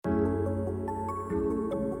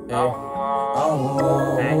You're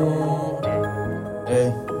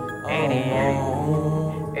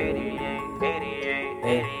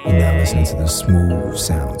now listening to the smooth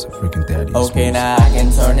sounds of freaking Daddy. Okay, now I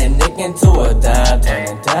can turn a nick into a dime,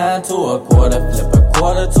 turn a dime to a quarter, flip a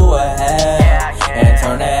quarter to a half, and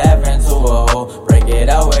turn a half into a whole. Break it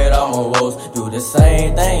out with all my woes. Do the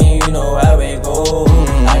same thing, you know how it goes.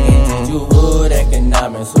 I can teach you hood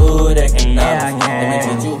economics, hood economics. Let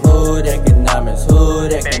me teach you hood economics,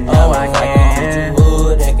 hood economics. I can teach you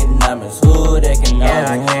hood economics, hood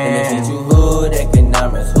economics. Let me teach you hood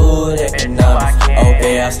economics, hood economics.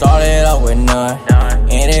 Okay, I started out with none,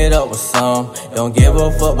 ended up with some. Don't give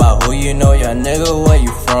a fuck about who you know, your nigga, where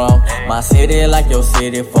you from. My city like your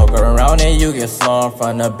city, fuck around and you get slung.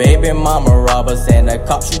 From the baby mama robbers and the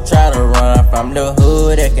cops you try to run. From the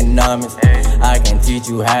hood economics, I can teach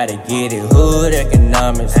you how to get it, hood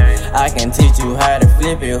economics. I can teach you how to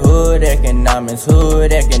flip it, hood economics,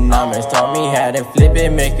 hood economics. Taught me how to flip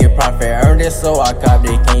it, make it profit, earn it so I cop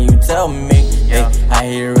it. Can you tell me? Hey, I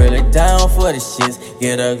hear really down for the shits.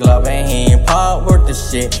 Get a Glock and he ain't pop worth the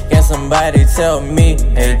shit. Can somebody tell me?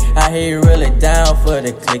 Hey, I hear really down for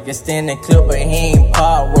the click. Extend the clip but he ain't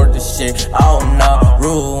pop worth the shit. Oh no,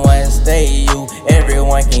 rule 1, stay you.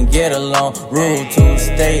 Everyone can get along. Rule 2,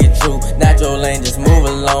 stay true. Not your lane, just move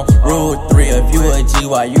along. Rule 3, if you a G,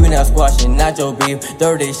 why you not squashing, not your beef?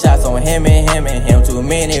 30 shots on him and him and him. Too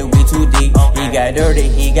many, we too deep. He got dirty,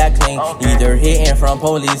 he got clean. Either hitting from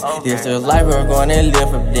police. This is life we're gonna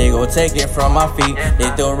live if they go take it from my feet. They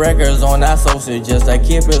throw records on our social just to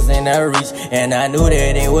keep us in their reach. And I knew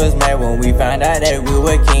that it was mad when we found out that we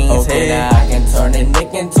were kings. Okay, now I can turn a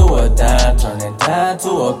nick into a dime, turn a dime to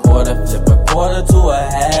a quarter, flip a quarter to a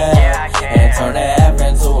half, and turn a half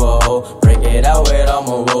into a whole. Break it out with all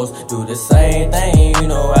my woes. Do the same thing, you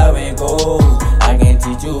know how it goes. I can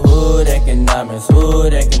teach you hood economics,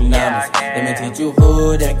 hood economics. Let me teach you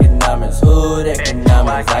hood economics, hood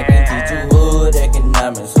economics. I can teach you hood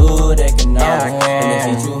economics, hood economics. Let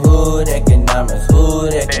me teach you hood economics,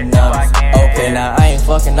 hood economics. Okay, now I ain't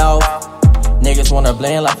fucking off. Niggas wanna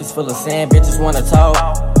blame like it's full of sand, bitches wanna talk.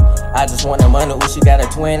 I just want the money, ooh, she got a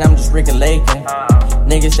twin, I'm just regulating.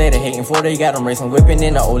 Niggas say they hating for they got them racing, whipping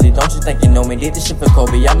in the oldie. Don't you think you know me? Did this shit for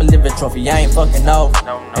Kobe, I'm a living trophy, I ain't fucking off.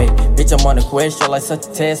 Hey, bitch, I'm on the quest, like such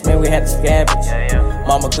a test, man, we had to scavenge.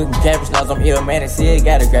 Mama cooking cabbage, now I'm ill, man, and said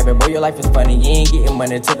gotta grab it. Boy, your life is funny, you ain't getting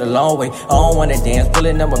money, took the long way. I don't wanna dance,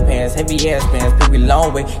 pulling up my pants, heavy ass pants, pick me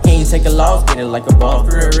long way. Can't you take a loss, get it like a boss.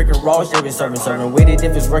 Rick and Ross, yeah, serving with it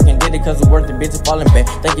if it's working, did it cause it worked, the bitch is falling back.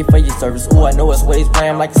 Thank you for your service, ooh, I know it's ways,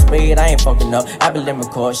 playing like a spade, I ain't fucking up. I been living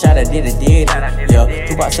court, shot, I did it. Yeah,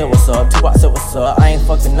 Tupac said what's up, Tupac said what's up, I ain't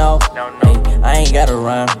fucking up. Hey, I ain't got a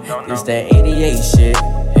rhyme, it's that 88 shit.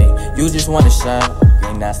 Hey, you just wanna shine,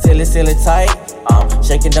 okay, now silly tight.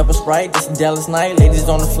 Shaking up a Sprite, this is Dallas night, ladies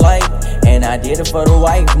on the flight, and I did it for the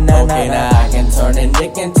wife. Now I can turn a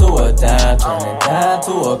nick into a dime, turn a dime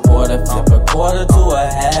to a quarter, flip a quarter to a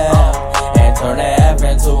half, and turn a half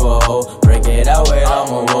into a whole. Break it out with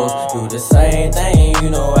all my woes. Do the same thing, you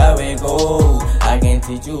know how it goes. I can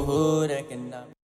teach you hood economics.